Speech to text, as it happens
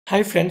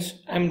Hi friends,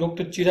 I am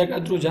Dr. Chirag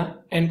Adroja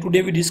and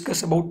today we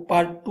discuss about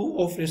part 2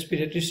 of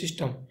respiratory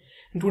system.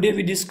 And today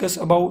we discuss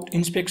about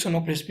inspection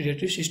of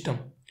respiratory system.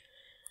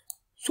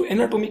 So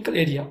anatomical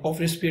area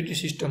of respiratory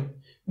system.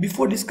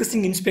 Before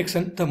discussing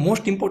inspection, the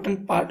most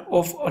important part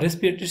of a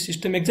respiratory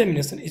system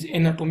examination is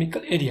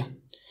anatomical area.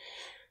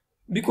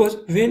 Because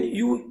when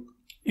you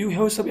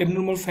have some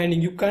abnormal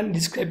finding, you can't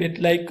describe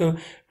it like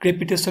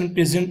crepitation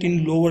present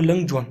in lower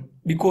lung zone,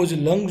 because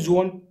lung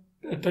zone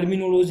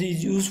terminology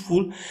is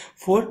useful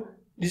for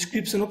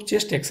description of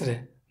chest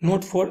x-ray,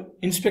 not for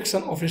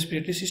inspection of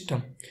respiratory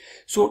system.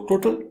 So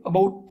total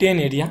about 10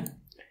 area,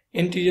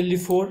 anteriorly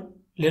 4,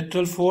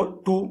 lateral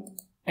 4, 2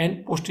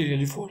 and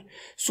posteriorly 4.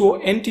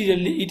 So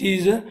anteriorly it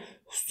is a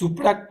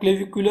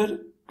supraclavicular,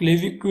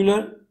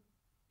 clavicular,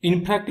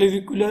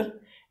 infraclavicular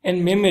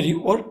and mammary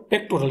or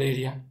pectoral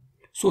area.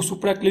 So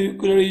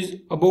supraclavicular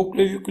is above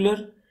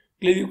clavicular,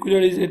 clavicular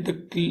is at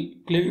the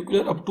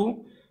clavicular up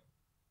to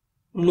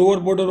lower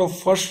border of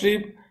first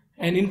rib,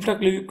 and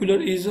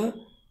infraclavicular is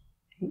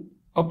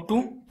up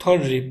to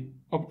third rib,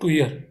 up to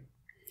here,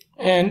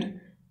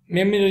 and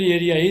mammary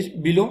area is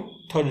below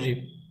third rib.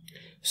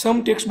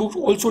 Some textbooks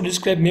also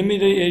describe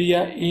mammary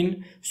area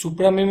in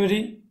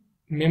supramammary,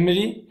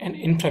 mammary and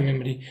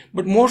inframammary,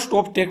 but most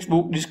of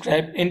textbooks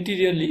describe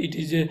anteriorly it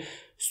is a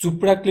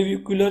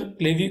supraclavicular,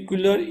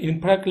 clavicular,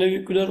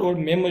 infraclavicular or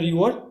mammary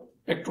or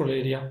pectoral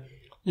area.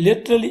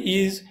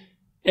 Laterally is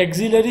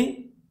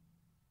axillary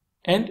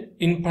and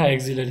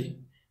infraaxillary.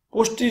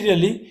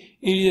 Posteriorly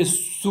it is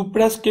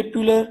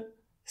suprascapular,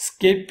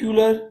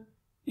 scapular,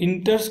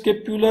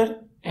 interscapular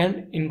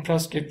and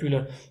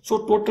infrascapular.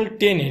 So total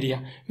 10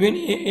 area. When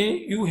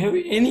you have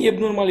any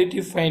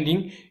abnormality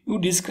finding, you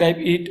describe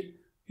it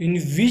in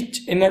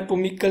which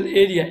anatomical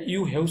area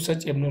you have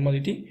such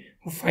abnormality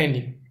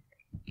finding.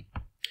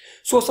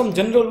 So some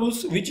general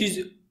rules which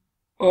is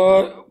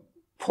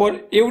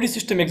for every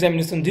system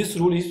examination, this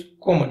rule is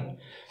common.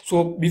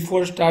 So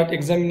before start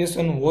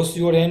examination, wash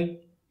your hand,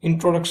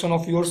 introduction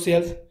of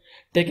yourself,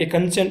 take a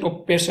consent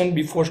of patient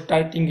before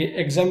starting a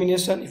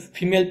examination. If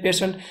female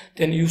patient,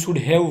 then you should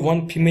have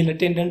one female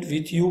attendant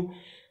with you.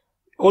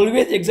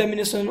 Always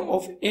examination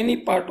of any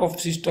part of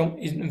system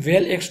is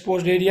well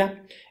exposed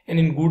area and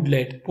in good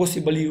light,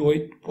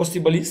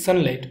 possibly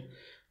sunlight.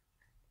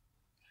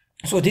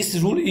 So this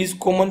rule is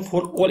common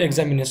for all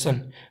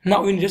examination.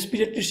 Now in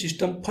respiratory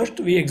system, first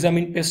we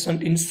examine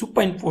patient in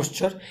supine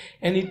posture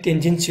and in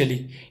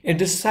tangentially at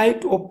the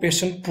side of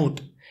patient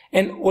foot,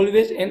 and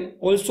always and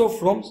also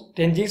from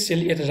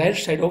tangentially at the right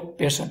side of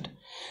patient.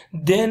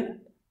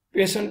 Then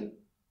patient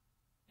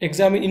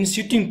examine in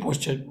sitting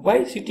posture.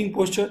 Why sitting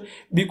posture?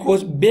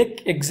 Because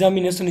back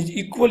examination is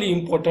equally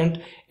important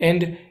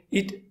and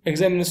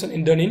examination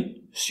is done in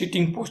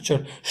sitting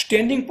posture.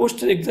 Standing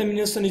posture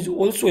examination is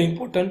also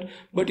important,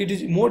 but it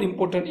is more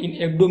important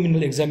in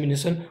abdominal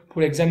examination,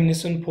 for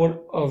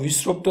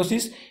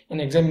viscoptosis and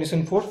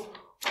examination for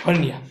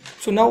hernia.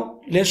 So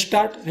now let's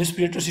start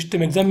respiratory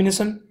system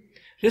examination.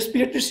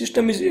 Respiratory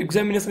system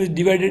examination is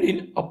divided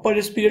in upper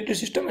respiratory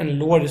system and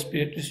lower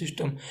respiratory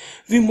system.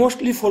 We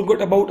mostly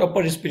forgot about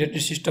upper respiratory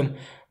system,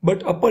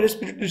 but upper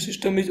respiratory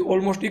system is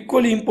almost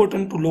equally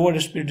important to lower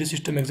respiratory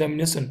system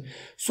examination.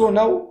 So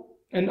now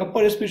in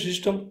upper respiratory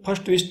system,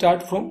 first we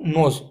start from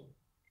nose.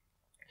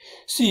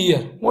 See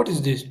here, what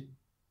is this?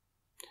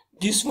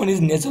 This one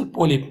is nasal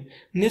polyp.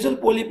 Nasal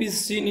polyp is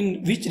seen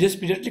in which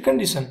respiratory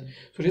condition?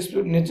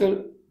 So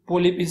nasal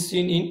polyp is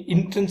seen in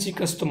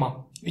intrinsic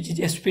asthma, which is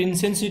aspirin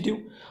sensitive.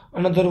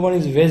 Another one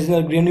is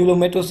vaginal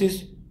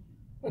granulomatosis.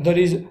 There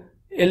is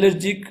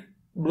allergic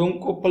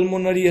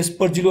bronchopulmonary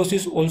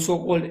aspergillosis, also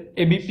called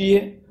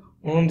ABPA,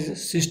 known as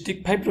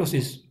cystic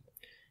fibrosis.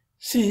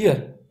 See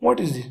here, what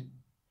is this?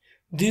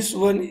 This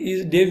one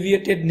is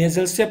deviated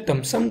nasal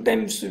septum.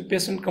 Sometimes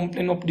patient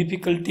complain of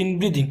difficulty in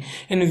breathing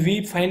and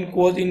we find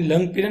cause in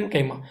lung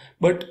parenchyma,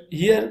 but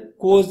here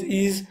cause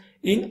is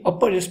in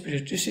upper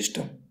respiratory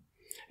system.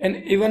 And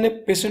even a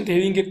patient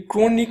having a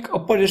chronic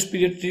upper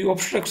respiratory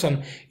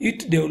obstruction,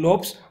 it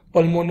develops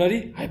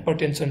pulmonary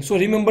hypertension. So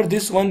remember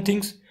this one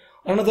things.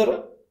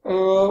 Another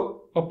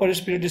upper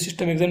respiratory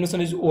system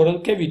examination is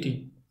oral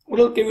cavity.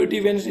 Oral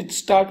cavity, when it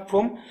start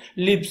from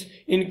lips,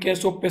 in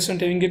case of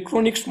patient having a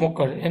chronic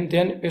smoker, and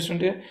then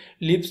patient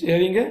lips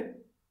having a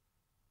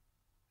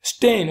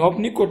stain of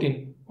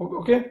nicotine.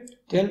 Okay,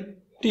 then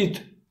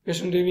teeth,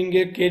 patient having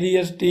a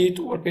carrier's teeth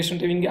or patient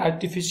having an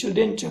artificial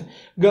denture.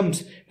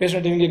 Gums,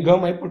 patient having a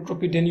gum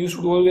hypertrophy, then you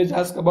should always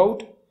ask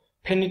about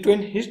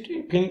phenytoin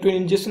history, phenytoin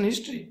ingestion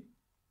history.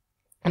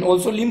 And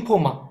also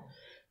lymphoma,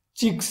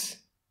 cheeks,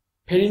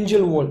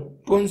 pharyngeal wall,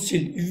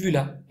 tonsil,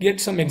 uvula. Get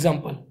some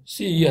example.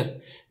 See here.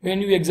 When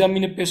you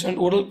examine a patient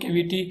oral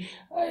cavity,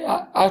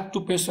 ask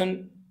to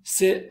patient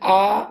say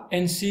A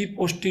and C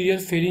posterior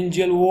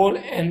pharyngeal wall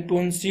and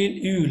tonsil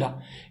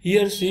uvula.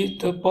 Here see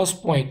the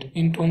first point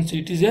in tonsil,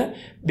 it is a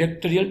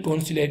bacterial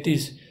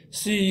tonsillitis.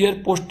 See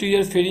here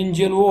posterior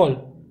pharyngeal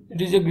wall, it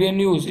is a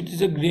granules, it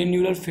is a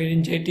granular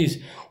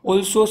pharyngitis.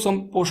 Also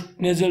some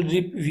postnasal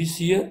drip we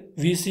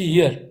see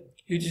here,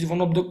 which is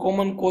one of the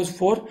common cause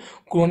for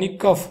chronic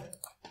cough.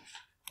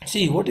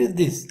 See, what is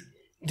this?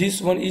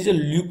 This one is a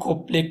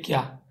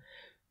leukoplakia.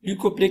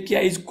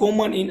 Leukoplakia is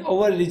common in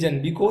our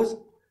region because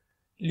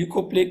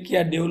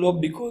leukoplakia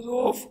develop because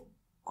of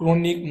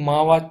chronic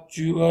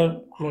mavature,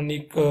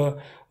 chronic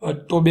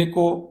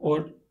tobacco,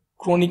 or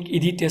chronic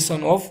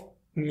irritation of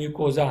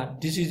mucosa.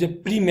 This is a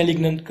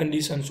pre-malignant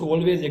condition, so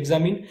always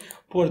examine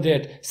for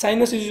that.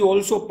 Sinus is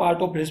also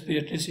part of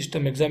respiratory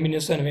system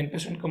examination. When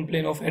patient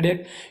complain of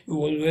headache, you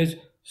always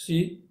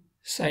see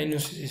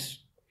sinuses.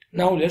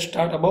 Now let's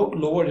start about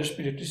lower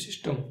respiratory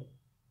system.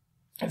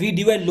 We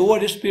divide lower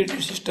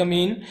respiratory system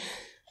in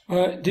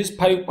these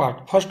 5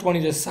 parts. First one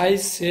is the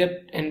size,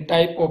 shape and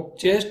type of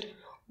chest.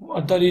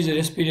 Other is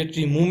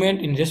respiratory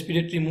movement. In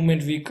respiratory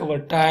movement we cover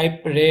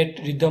type, rate,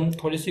 rhythm,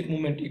 thoracic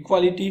movement,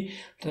 equality.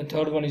 The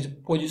third one is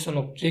position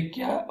of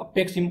trachea,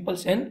 apex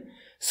impulse and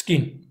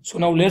skin. So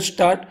now let's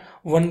start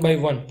one by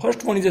one.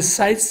 First one is the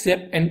size,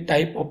 shape and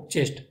type of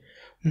chest.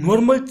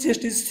 Normal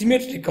chest is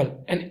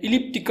symmetrical and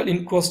elliptical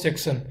in cross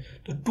section.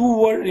 The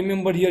two words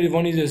remember here,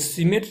 one is a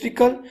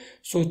symmetrical,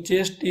 so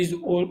chest is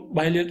all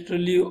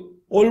bilaterally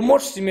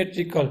almost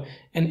symmetrical,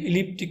 and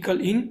elliptical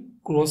in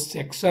cross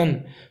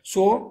section.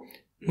 So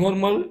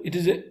normal, it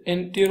is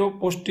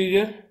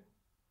anterior-posterior.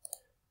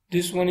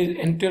 This one is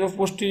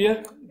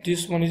anterior-posterior.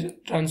 This one is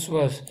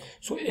transverse.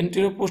 So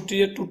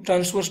anterior-posterior to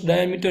transverse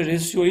diameter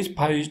ratio is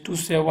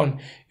 5:7.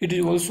 It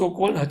is also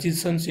called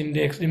Hutchinson's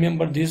index.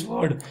 Remember this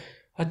word.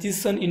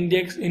 Hutchinson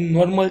index in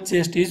normal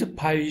chest is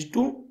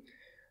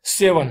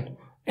 5:7.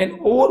 And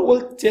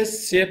overall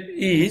chest shape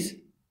is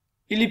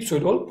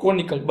ellipsoid or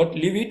conical, but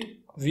leave it.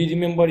 We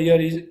remember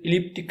here is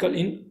elliptical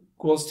in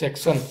cross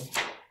section.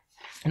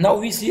 Now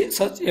we see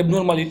such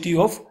abnormality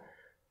of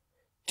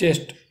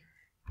chest.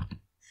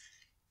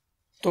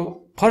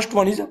 So first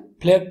one is a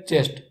flat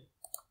chest.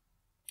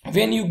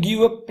 When you give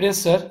a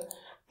pressure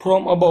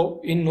from above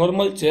in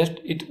normal chest,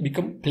 it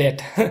becomes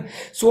flat.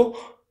 So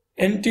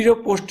anterior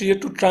posterior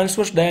to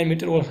transverse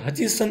diameter or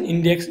Hutchinson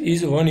index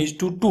is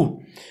 1:2.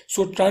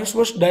 So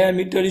transverse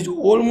diameter is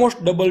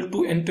almost double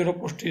to anterior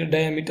posterior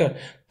diameter.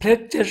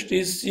 Flat chest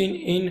is seen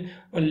in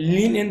a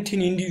lean and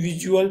thin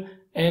individual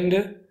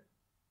and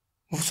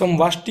some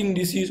wasting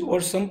disease,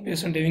 or some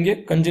patient having a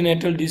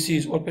congenital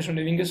disease, or patient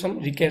having some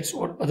rickets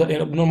or other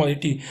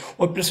abnormality,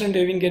 or patient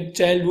having a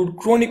childhood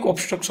chronic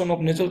obstruction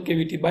of nasal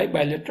cavity by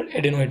bilateral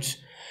adenoids.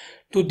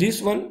 So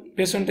this one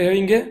patient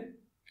having a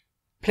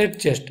flat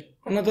chest.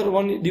 Another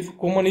one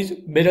common is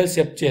barrel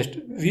shaped chest.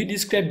 We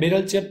describe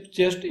barrel shaped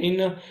chest in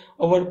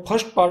our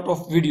first part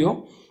of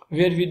video,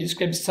 where we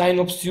describe sign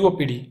of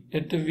COPD.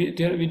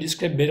 There we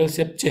describe barrel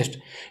shaped chest.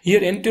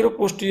 Here anterior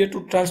posterior to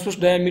transverse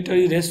diameter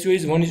ratio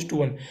is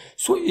 1:1.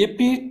 So AP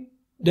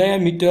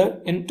diameter,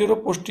 anterior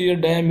posterior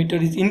diameter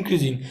is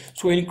increasing.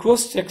 So in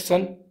cross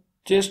section,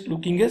 chest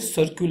looking as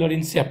circular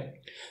in shape.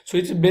 So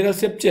it's a barrel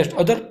shaped chest.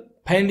 Other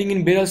finding in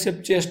barrel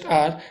shaped chest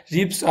are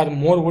ribs are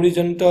more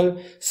horizontal,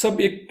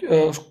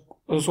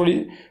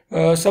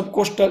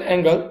 subcostal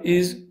angle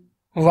is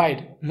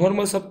wide.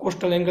 Normal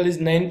subcostal angle is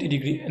 90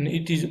 degree and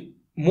it is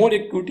more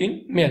acute in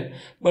male,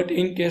 but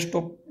in case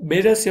of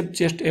barrel shaped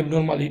chest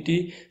abnormality,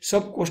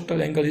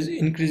 subcostal angle is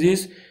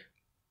increases,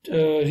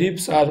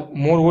 ribs are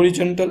more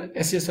horizontal,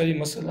 accessory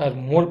muscles are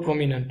more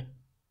prominent.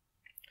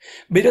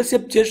 Barrel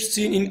shaped chest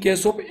seen in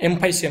case of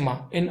emphysema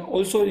and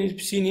also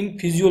is seen in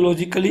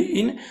physiologically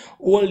in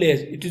old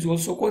age. It is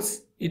also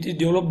cause it is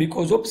developed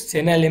because of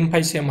senile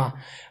emphysema.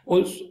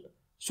 Also,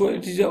 so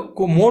it is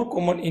more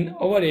common in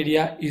our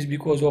area is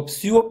because of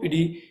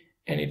COPD,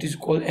 and it is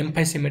called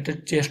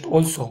emphysemated chest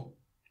also.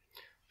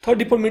 Third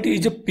deformity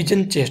is a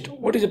pigeon chest.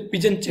 What is a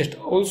pigeon chest?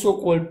 Also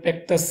called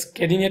pectus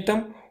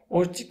carinatum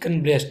or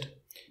chicken breast.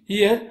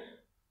 Here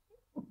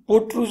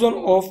protrusion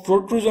of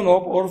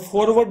or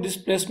forward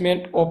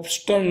displacement of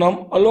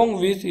sternum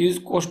along with his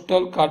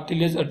costal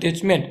cartilage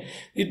attachment,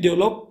 it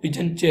develop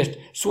pigeon chest.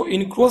 So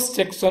in cross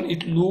section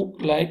it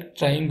look like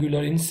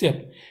triangular in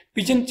shape.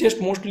 Pigeon chest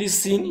mostly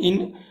seen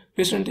in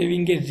patient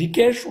having a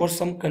rickets or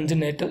some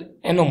congenital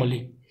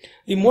anomaly.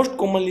 The most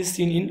commonly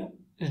seen in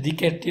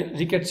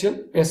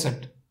rickettsial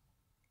patient.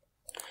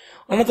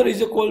 Another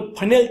is called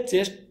funnel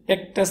chest,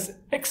 pectus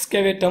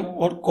excavatum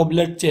or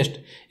cobbler chest.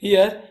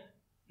 Here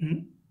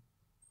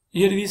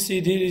we see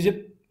there is a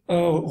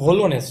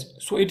hollowness.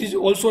 So it is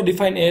also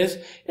defined as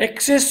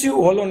excessive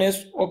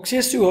hollowness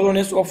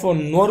of a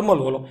normal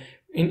hollow.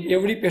 In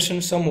every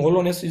patient some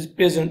hollowness is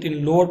present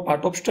in lower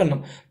part of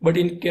sternum, but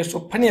in case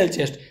of funnel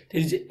chest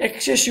there is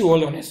excessive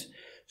hollowness.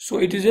 So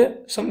it is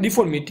some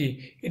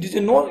deformity. It is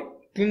not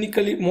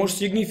clinically more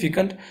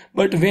significant,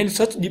 but when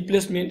such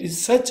displacement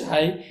is such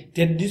high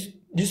that this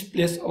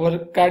displaces our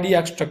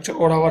cardiac structure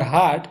or our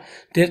heart,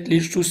 that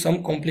leads to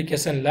some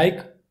complication like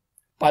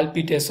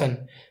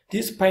palpitation.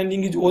 This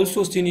finding is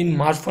also seen in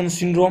Marfan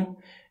syndrome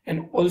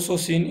and also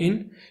seen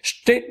in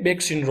straight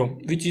back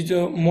syndrome, which is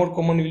more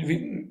common,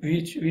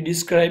 which we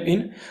describe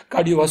in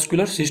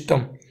cardiovascular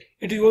system.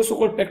 It is also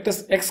called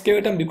pectus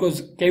excavatum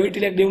because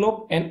cavity like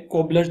develop, and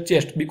cobbler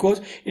chest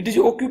because it is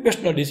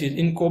occupational disease.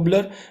 In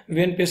cobbler,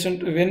 when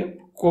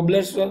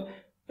cobblers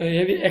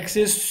heavy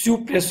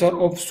excessive pressure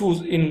of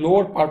shoes in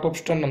lower part of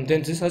sternum,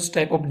 then such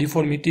type of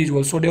deformity is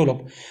also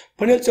developed.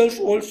 Funnel cells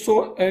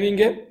also having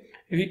a,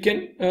 we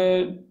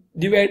can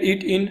divide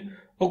it in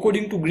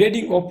according to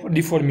grading of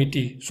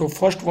deformity. So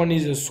first one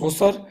is a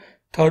saucer,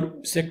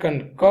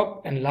 second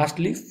cup, and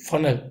lastly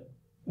funnel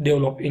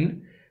develop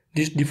in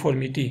this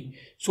deformity.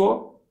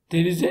 So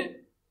there is a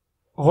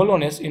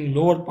hollowness in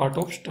lower part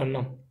of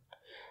sternum.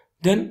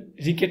 Then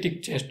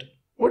ricketic chest.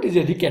 What is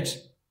a rickets?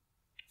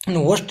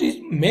 Now, what is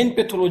main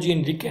pathology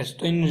in rickets?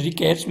 So in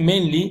rickets,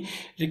 mainly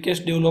rickets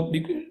develop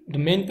because the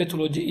main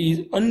pathology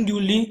is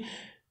unduly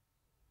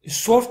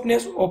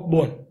softness of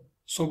bone.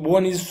 So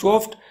bone is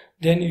soft,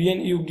 then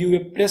when you give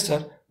a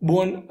pressure,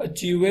 bone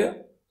achieve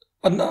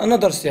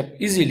another shape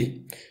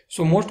easily.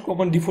 So most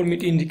common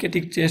deformity in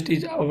ricketic chest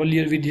is,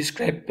 earlier we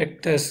described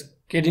pectus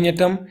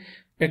carinatum,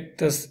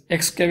 pectus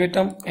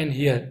excavatum, and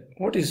here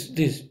what is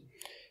this?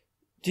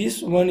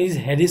 This one is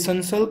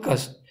Harrison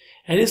sulcus.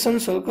 Harrison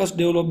sulcus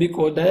develop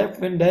because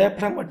when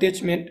diaphragm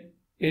attachment,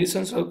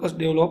 Harrison sulcus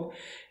develop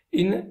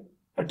in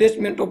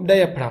attachment of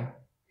diaphragm.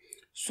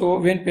 So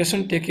when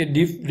patient take a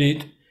deep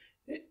breath,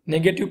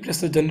 negative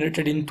pressure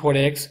generated in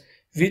thorax,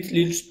 which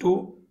leads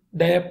to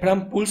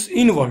diaphragm pulls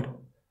inward,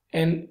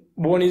 and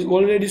bone is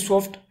already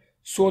soft,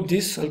 so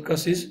this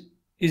sulcus is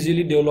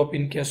easily developed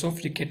in case of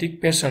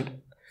ricketic patient.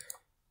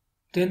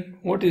 Then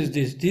what is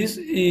this? This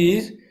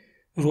is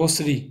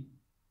rosary.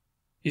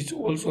 It's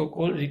also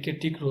called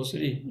ricketic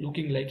rosary,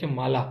 looking like a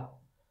mala.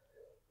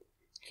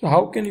 So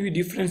how can we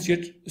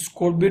differentiate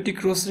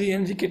scorbutic rosary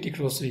and ricketic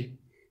rosary?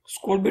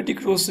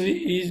 Scorbutic rosary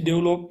is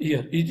developed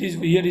here.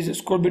 Here is a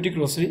scorbutic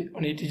rosary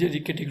and it is a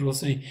ricketic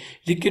rosary.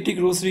 Ricketic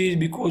rosary is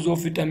because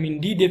of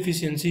vitamin D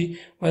deficiency,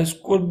 while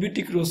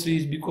scorbutic rosary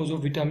is because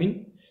of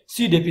vitamin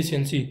C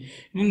deficiency.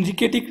 In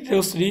ricketic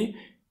rosary,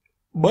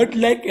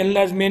 bud-like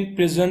enlargement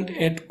present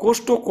at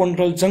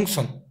costochondral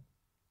junction,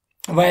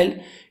 while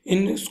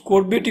in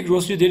scorbutic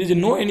rosary there is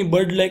no any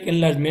bud-like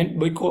enlargement,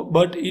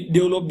 but it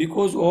developed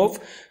because of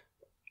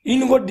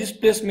inward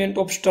displacement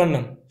of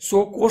sternum.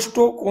 So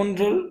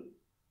costochondral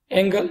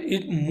angle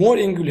is more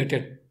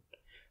angulated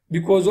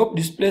because of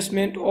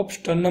displacement of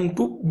sternum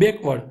to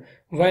backward,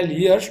 while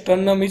here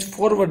sternum is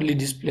forwardly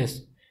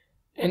displaced,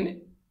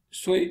 and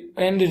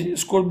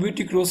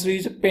scorbutic rosary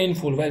is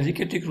painful while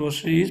ricketic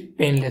rosary is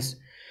painless.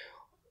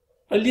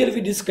 Earlier we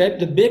described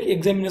the back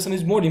examination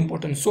is more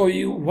important. So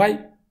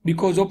why?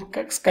 Because of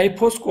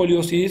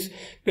kyphoscoliosis,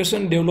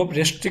 patient develop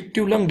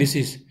restrictive lung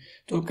disease.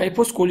 So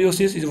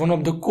kyphoscoliosis is one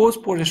of the cause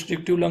for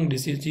restrictive lung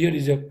disease. Here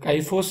is a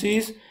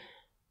kyphosis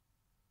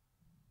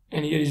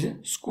and here is a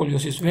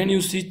scoliosis. When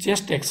you see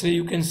chest x-ray,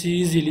 you can see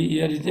easily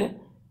here is a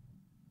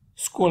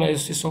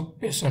scoliosis of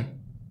patient.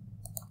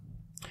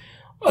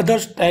 Other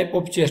type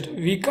of chest,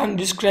 we can't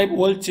describe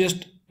all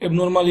chest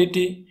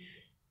abnormality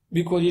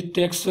because it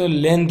takes a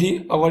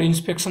lengthy our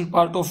inspection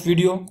part of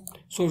video.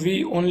 So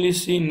we only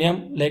see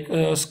name like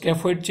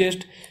scaphoid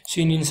chest,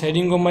 seen in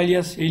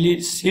syringomelia,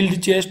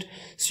 sealed chest,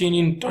 seen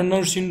in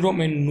Turner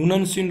syndrome and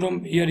Noonan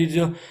syndrome. Here is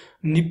a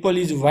nipple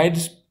is wide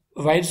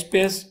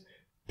space.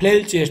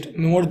 Flail chest,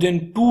 more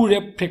than 2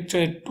 rep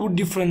fracture at 2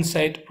 different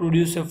sites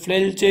produce a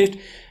flail chest.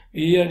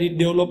 Here it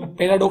develop a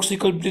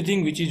paradoxical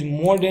breathing, which is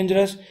more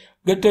dangerous.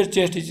 Gutter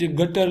chest is a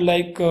gutter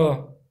like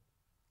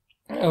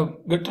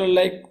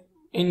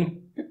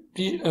in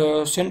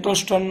central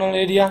sternal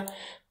area.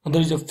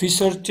 There is a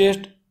fissure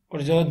chest,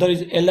 or the other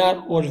is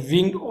LR or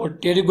winged or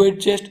pterygoid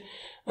chest.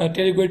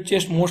 Pterygoid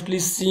chest mostly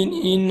seen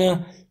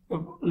in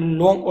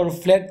long or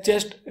flat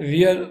chest,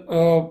 where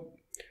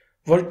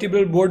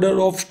vertebral border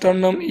of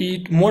sternum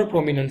is more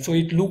prominent, so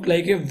it look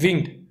like a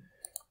winged.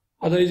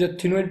 Other is a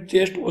phenoid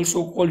chest,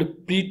 also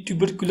called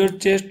pre-tubercular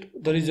chest.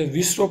 There is a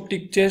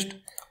visceroptic chest.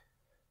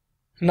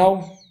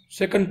 Now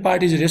second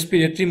part is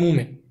respiratory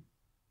movement.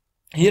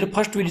 Here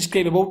first we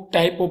describe about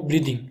type of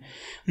breathing.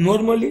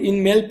 Normally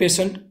in male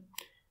patient,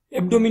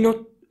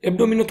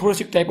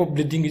 abdominothoracic type of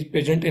breathing is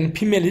present, and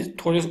female is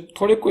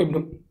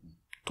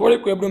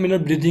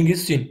thoracoabdominal breathing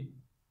is seen.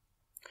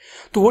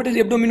 So what is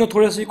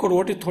abdominothoracic or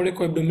what is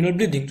thoracoabdominal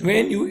breathing?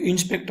 When you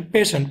inspect a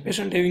patient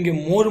having a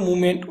more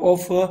movement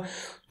of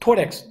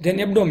thorax than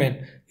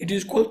abdomen, it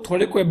is called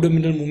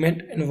thoracoabdominal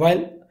movement, and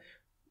while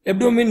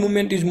abdomen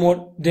movement is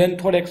more than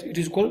thorax, it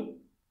is called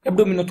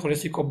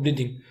abdominothoracic of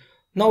breathing.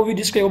 Now we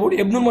describe about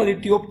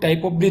abnormality of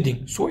type of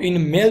breathing. So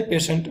in male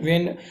patient,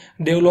 when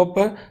develop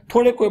a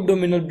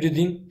thoracoabdominal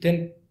breathing,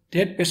 then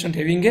that patient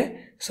having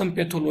some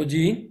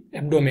pathology in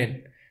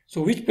abdomen.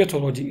 So which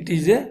pathology? It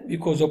is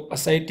because of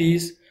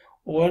ascites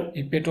or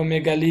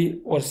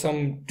hepatomegaly or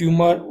some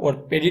tumor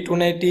or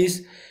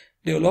peritonitis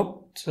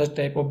develop such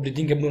type of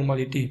breathing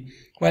abnormality.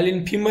 While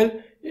in female,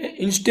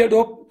 instead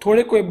of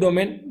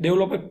thoracoabdomen,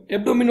 develop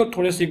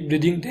abdominothoracic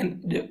breathing,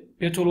 then the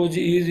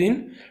pathology is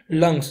in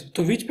lungs.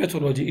 So which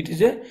pathology? It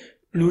is a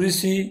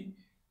pleurisy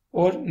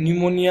or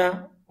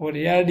pneumonia or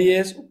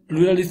ARDS,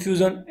 pleural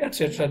effusion,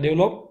 etc.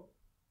 develop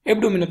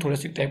abdominal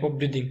thoracic type of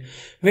breathing.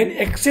 When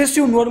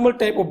excessive normal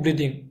type of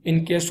breathing,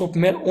 in case of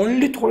male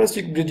only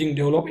thoracic breathing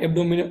develop,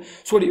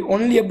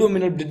 only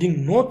abdominal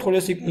breathing, no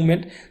thoracic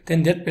movement,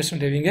 then that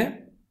patient having a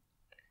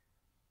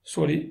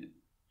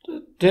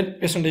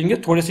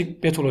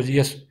thoracic pathology.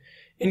 Yes.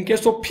 In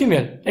case of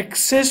female,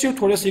 excessive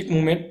thoracic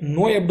movement,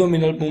 no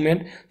abdominal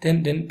movement,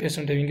 then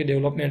patient having a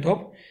development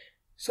of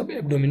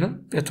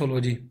subabdominal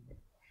pathology.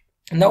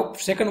 Now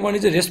second one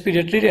is the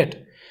respiratory rate.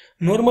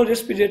 Normal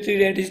respiratory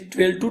rate is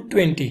 12 to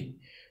 20.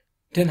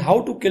 Then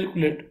how to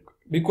calculate?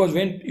 Because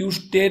when you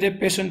stare a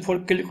patient for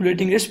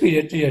calculating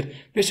respiratory rate,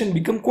 patient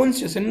become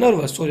conscious and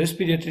nervous, so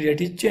respiratory rate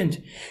is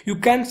changed. You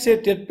can't say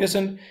that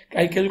patient,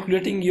 I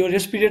calculating your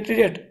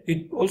respiratory rate,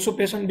 it also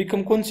patient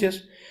become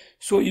conscious.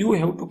 So you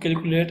have to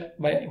calculate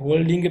by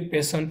holding a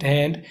patient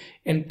hand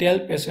and tell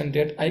patient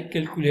that I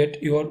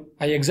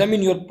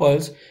examine your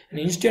pulse, and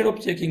instead of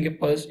checking a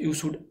pulse, you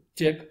should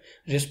check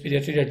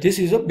respiratory rate. This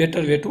is a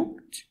better way to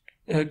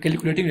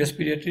calculating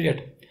respiratory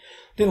rate.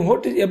 Then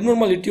what is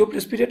abnormality of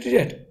respiratory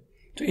rate?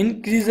 To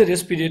increase the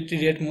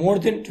respiratory rate more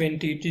than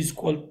 20, it is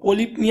called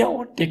polypnea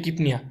or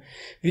tachypnea,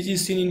 which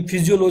is seen in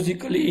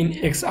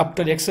physiologically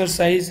after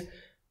exercise.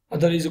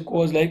 Other is a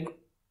cause like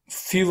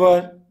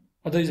fever,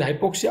 other is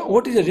hypoxia.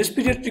 What is the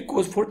respiratory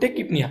cause for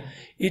tachypnea?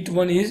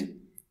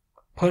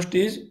 First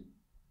is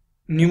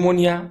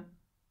pneumonia,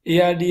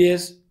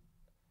 ARDS,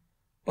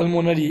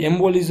 pulmonary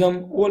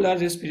embolism, all are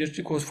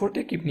respiratory cause for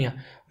tachypnea.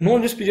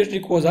 Non-respiratory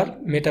cause are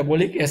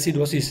metabolic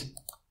acidosis.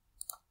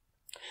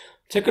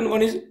 Second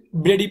one is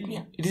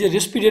bradypnea. It is a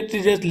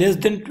respiratory rate less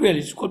than 12.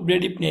 It's called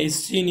bradypnea.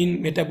 Is seen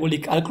in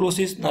metabolic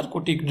alkalosis,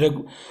 narcotic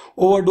drug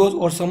overdose,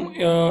 or some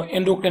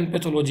endocrine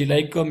pathology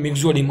like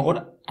myxoedema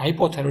or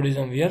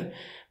hypothyroidism, where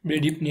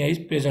bradypnea is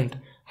present.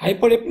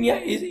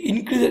 Hyperapnea is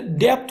increased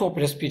depth of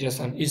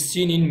respiration, is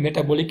seen in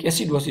metabolic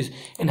acidosis,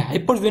 and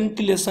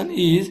hyperventilation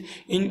is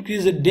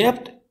increased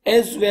depth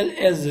as well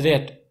as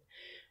rate.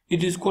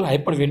 It is called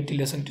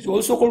hyperventilation. It is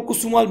also called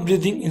Kusumal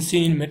breathing, is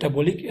seen in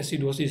metabolic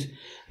acidosis.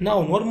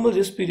 Now normal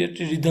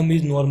respiratory rhythm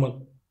is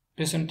normal.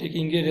 Patient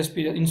taking a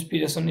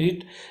inspiration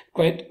is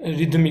quite a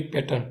rhythmic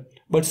pattern.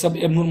 But some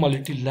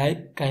abnormality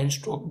like kind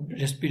stroke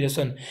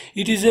respiration,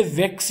 it is a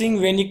waxing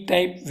waning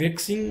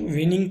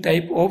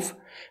type of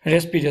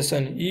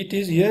respiration. It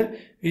is here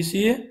we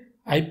see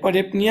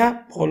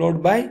hyperapnea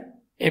followed by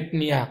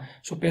apnea.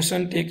 So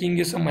patient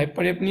taking some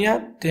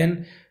hyperapnea,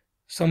 then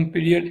some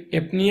period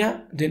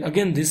apnea, then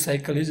again this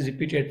cycle is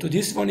repeated. So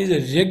this one is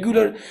a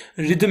regular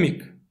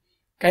rhythmic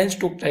kind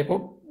stroke type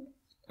of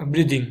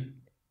breathing.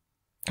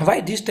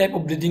 Why this type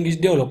of breathing is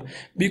developed?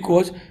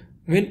 Because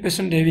when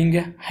patient having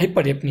a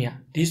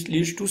hyperapnea, this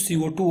leads to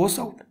CO2 was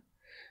out,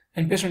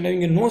 and patient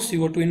having a no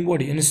CO2 in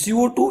body, and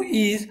CO2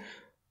 is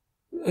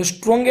the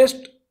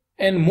strongest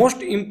and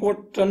most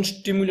important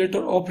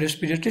stimulator of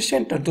respiratory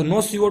center. So no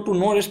CO2,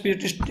 no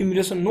respiratory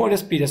stimulation, no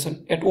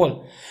respiration at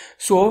all.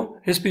 So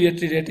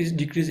respiratory rate is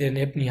decreased in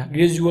apnea.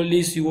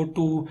 Gradually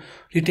CO2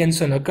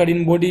 retention occur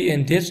in body,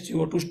 and that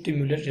CO2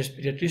 stimulates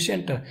respiratory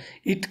center.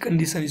 It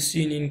condition is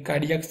seen in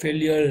cardiac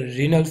failure,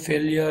 renal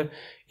failure,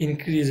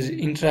 increased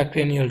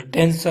intracranial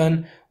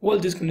tension. All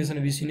these conditions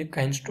we see in a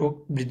kind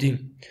stroke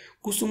breathing.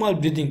 Kusumal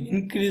breathing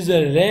increase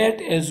the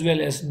rate as well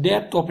as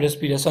depth of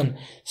respiration,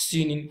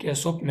 seen in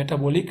case of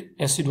metabolic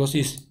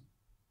acidosis.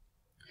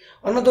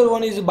 Another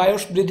one is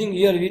Bios breathing.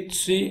 Here we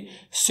see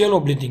shallow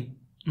breathing,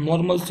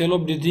 normal shallow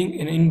breathing,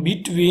 and in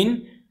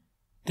between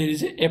there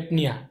is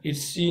apnea.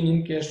 It's seen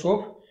in case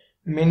of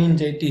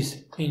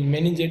meningitis. In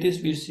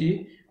meningitis we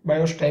see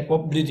Bios type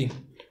of breathing.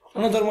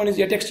 Another one is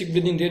ataxic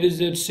breathing. There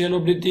is a shallow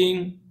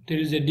breathing, there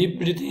is a deep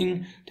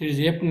breathing, there is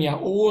apnea.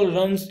 All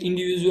runs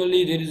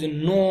individually. There is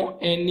no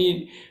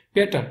any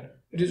pattern.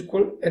 It is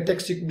called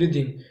ataxic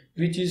breathing,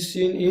 which is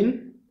seen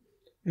in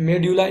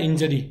medulla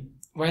injury.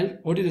 While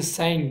what is the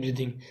sign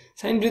breathing?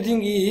 Sign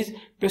breathing is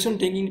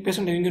patient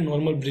having a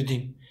normal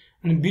breathing,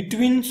 and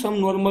between some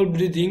normal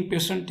breathing,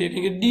 patient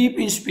taking a deep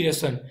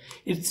inspiration.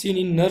 It's seen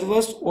in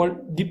nervous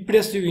or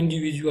depressive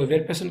individual,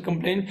 where patient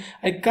complain,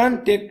 I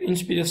can't take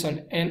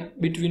inspiration, and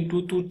between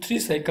 2 to 3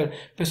 cycles,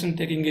 patient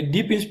taking a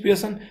deep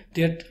inspiration.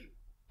 That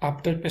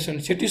after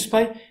patient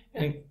satisfied,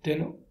 and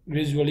then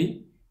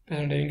gradually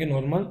patient having a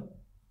normal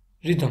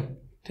rhythm.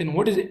 Then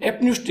what is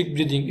apneustic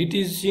breathing? It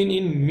is seen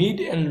in mid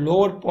and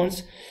lower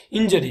pons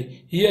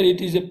injury. Here it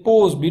is a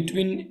pause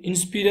between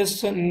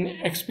inspiration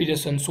and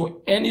expiration.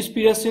 So an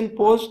inspiration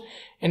pause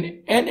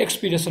and an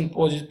expiration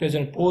pause is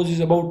present. Pause is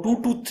about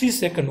 2 to 3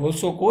 seconds,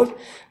 also called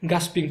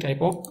gasping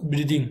type of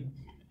breathing.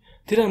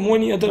 There are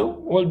many other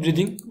all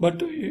breathing,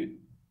 but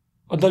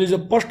other is a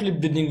pursed lip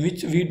breathing,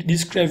 which we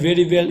describe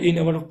very well in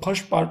our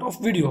first part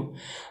of video.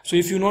 So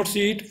if you not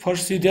see it,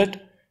 first see that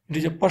it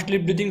is a pursed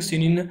lip breathing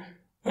seen in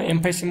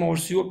emphysema or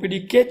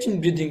COPD. Catching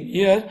breathing,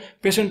 here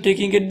patient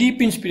taking a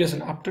deep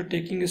inspiration. After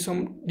taking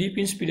some deep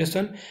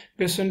inspiration,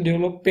 patient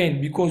develop pain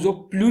because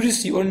of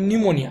pleurisy or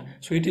pneumonia.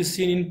 So it is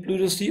seen in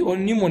pleurisy or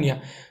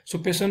pneumonia. So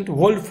patient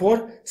hold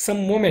for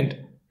some moment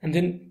and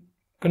then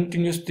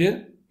continues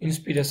their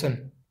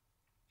inspiration.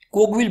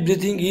 Cogwheel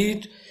breathing,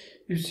 it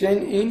is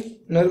seen in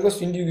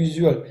nervous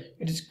individual.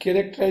 It is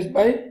characterized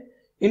by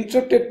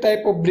interrupted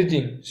type of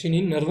breathing seen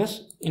in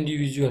nervous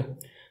individual.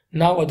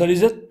 Now other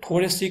is a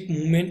thoracic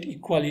movement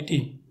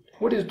equality.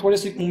 What is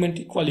thoracic movement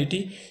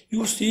equality?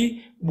 You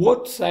see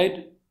both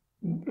side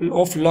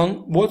of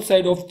lung, both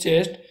side of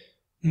chest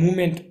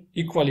movement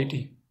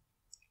equality.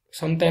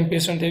 Sometimes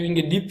patient having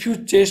a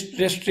diffuse chest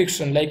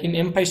restriction like in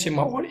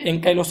emphysema or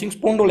ankylosing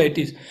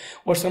spondylitis,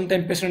 or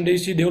sometimes patient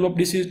develop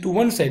disease to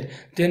one side,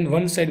 then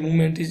one side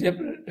movement is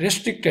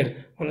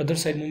restricted or other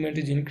side movement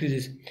is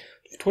increases.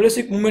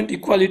 Thoracic movement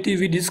equality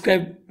we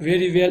describe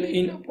very well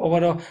in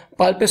our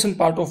palpation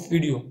part of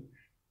video,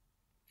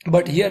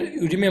 but here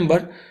you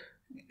remember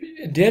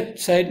that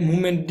side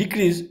movement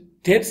decrease,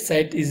 that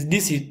side is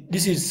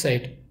disease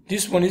side.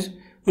 This one is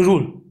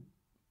rule.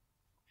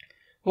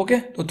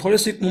 Okay, so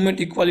thoracic movement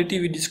equality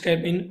we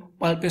describe in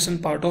palpation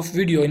part of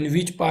video, in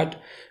which part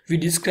we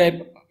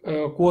describe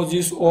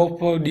causes of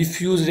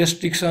diffuse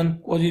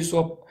restriction, causes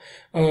of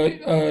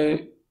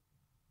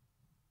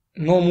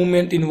no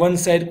movement in one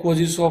side,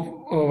 causes of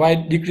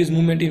wide decreased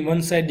movement in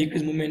one side,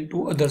 decreased movement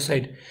to other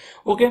side.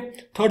 Okay,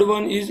 third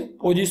one is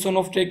position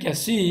of trachea.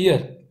 See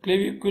here,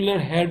 clavicular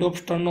head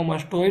of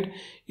sternomastoid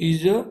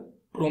is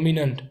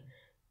prominent,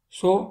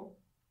 so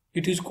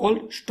it is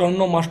called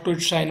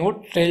sternomastoid sign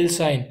or tail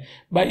sign.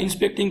 By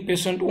inspecting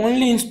patient,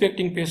 only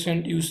inspecting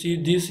patient, you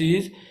see this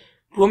is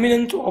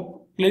prominence of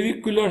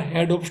clavicular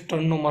head of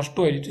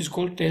sternomastoid. It is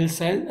called tail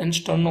sign and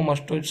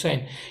sternomastoid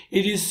sign.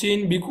 It is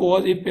seen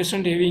because a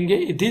patient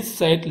having this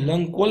side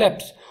lung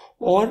collapse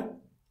or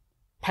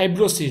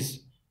fibrosis,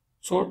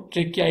 so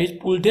trachea is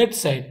pulled that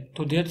side,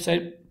 so that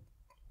side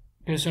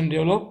patient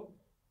develop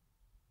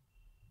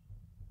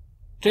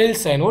tail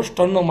sign or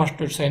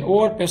sternomastoid sign,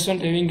 or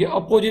patient having a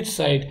opposite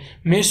side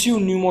massive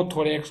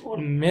pneumothorax or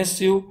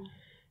massive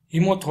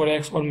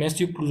hemothorax or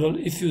massive pleural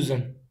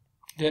effusion,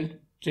 then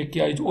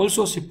trachea is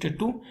also shifted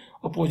to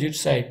opposite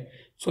side.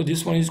 So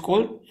this one is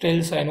called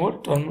tail sign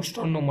or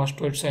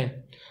sternomastoid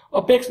sign.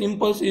 Apex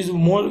impulse is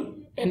more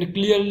and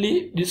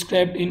clearly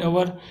described in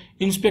our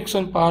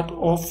inspection part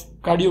of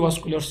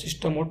cardiovascular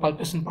system or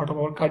palpation part of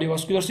our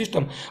cardiovascular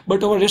system,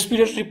 but our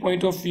respiratory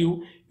point of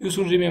view, you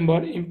should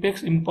remember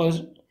apex impulse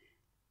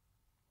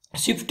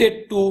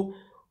shifted to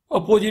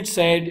opposite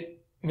side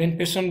when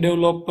patient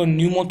develop a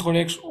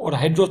pneumothorax or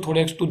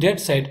hydrothorax to that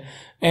side,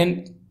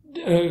 and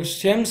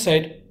same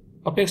side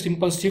apex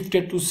impulse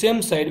shifted to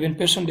same side when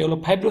patient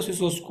develop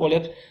fibrosis or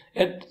collapse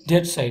at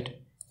that side.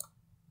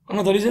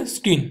 Another is a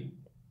skin.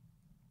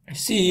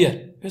 See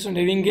here, patient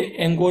having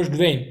a engorged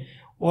vein,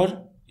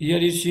 or here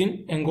is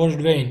seen engorged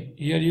vein.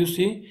 Here you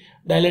see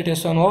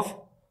dilatation of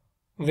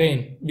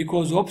vein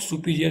because of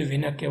superior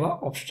vena cava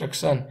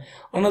obstruction.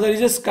 Another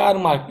is a scar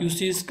mark. You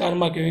see scar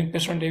mark having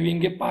patient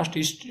having a past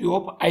history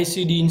of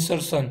ICD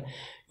insertion.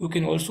 You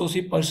can also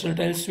see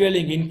pulsatile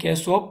swelling in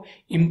case of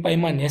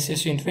empyema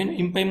nascent. When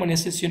empyema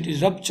nascent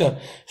is rupture,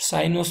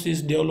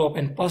 cyanosis develop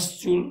and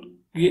pustule,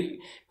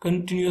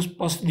 continuous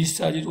pus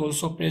discharge is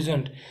also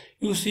present.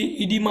 You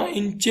see edema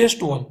in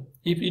chest wall.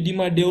 If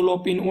edema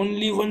develop in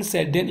only one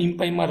side, then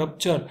empyema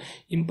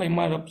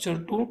rupture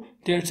to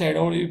that side.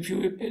 Or if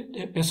you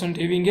a patient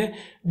having a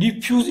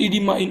diffuse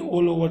edema in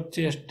all over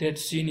chest,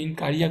 that's seen in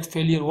cardiac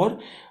failure or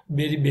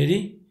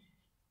beriberi.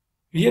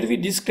 Here we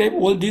describe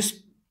all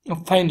this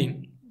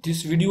finding.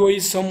 This video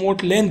is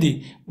somewhat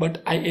lengthy,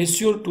 but I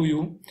assure to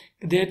you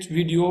that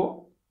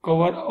video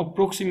cover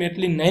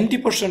approximately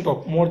 90%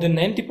 of, more than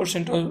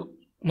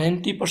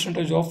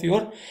 90% of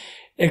your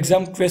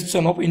exam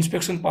question of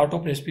inspection part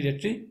of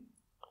respiratory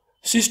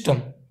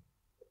system.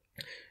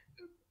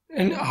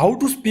 And how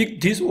to speak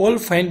this all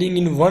finding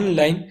in one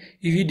line,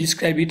 if we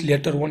describe it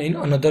later on in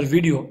another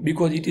video,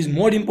 because it is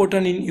more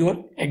important in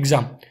your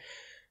exam.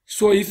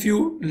 So if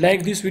you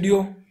like this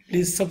video,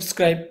 please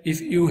subscribe.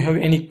 If you have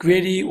any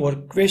query or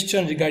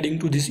question regarding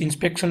to this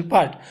inspection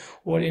part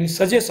or any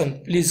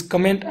suggestion, please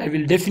comment. I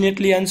will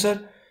definitely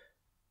answer.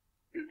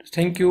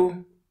 Thank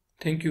you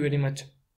very much.